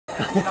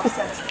Enough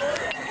sense.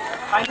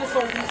 Kindness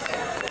always.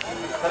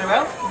 Very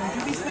well. Can you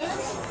do these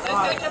things?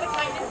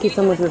 Keep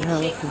them with your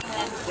hand.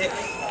 Yes.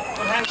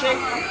 One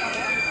handshake.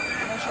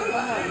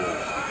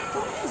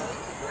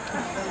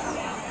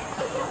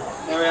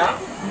 There we are.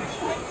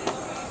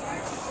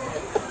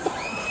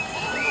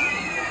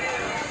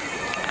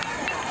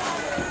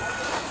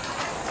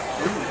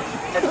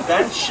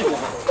 Advanced chivalry.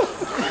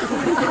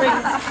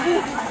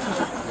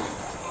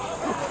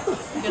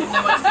 He doesn't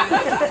know what to do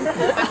with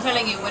it. I'm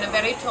telling you, when a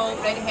very tall,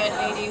 red-haired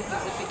lady who's a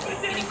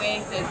bit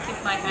anyway says, "Kiss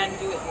my hand,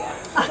 do it there."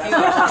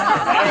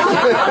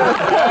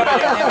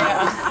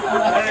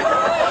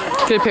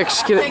 Get a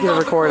picture, get a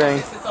recording.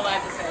 That's all I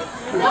have to say.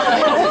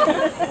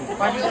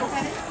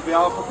 We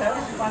all prepared?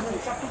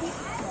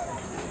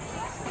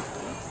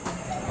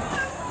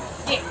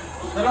 Yes.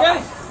 There we go.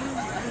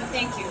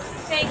 Thank you.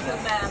 Thank you,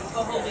 ma'am,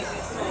 for holding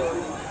this sword.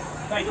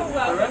 Thank you. You're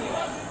welcome.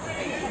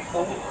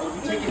 Will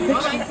you take your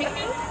All picture? right, take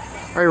me.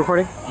 Are you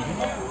recording?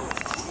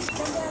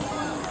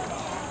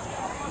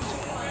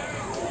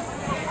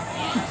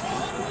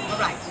 All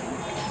right.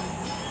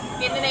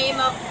 In the name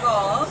of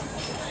God,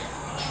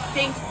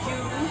 Saint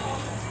Jude,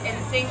 and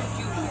Saint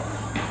Julian,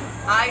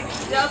 I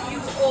dub you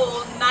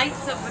all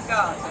Knights of the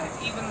Garter,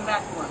 even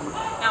that one.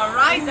 Now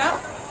rise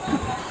up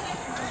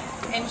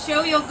and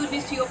show your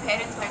goodness to your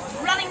parents by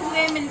running to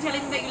them and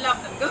telling them that you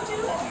love them. Go to.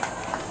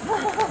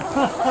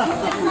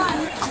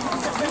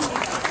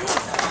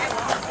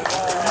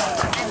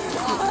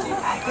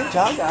 Good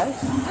job, guys.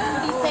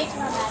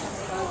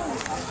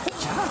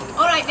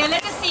 All right, now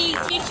let us see.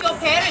 Teach your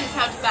parents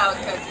how to bow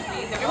courtesy,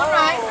 please. Everyone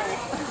rise.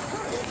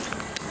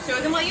 Show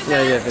them what you've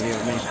done. Yeah, video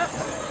of me.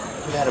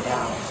 We had a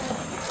bow.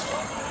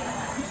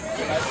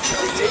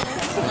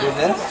 Do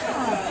this.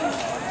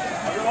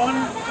 Everyone,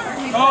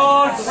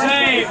 God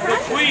save the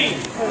Queen!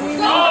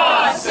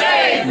 God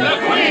save the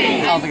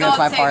Queen! I don't think that's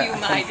my God part. save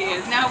you, my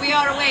dears. Now we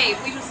are away.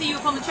 We shall see you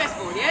upon the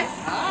chessboard, yes?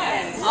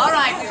 Yes. All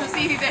right, we shall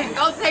see you then.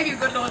 God save you,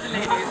 good lords and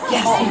ladies.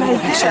 Yes,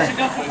 picture.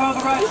 Enough for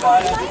the right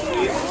side.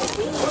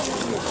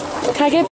 Can I get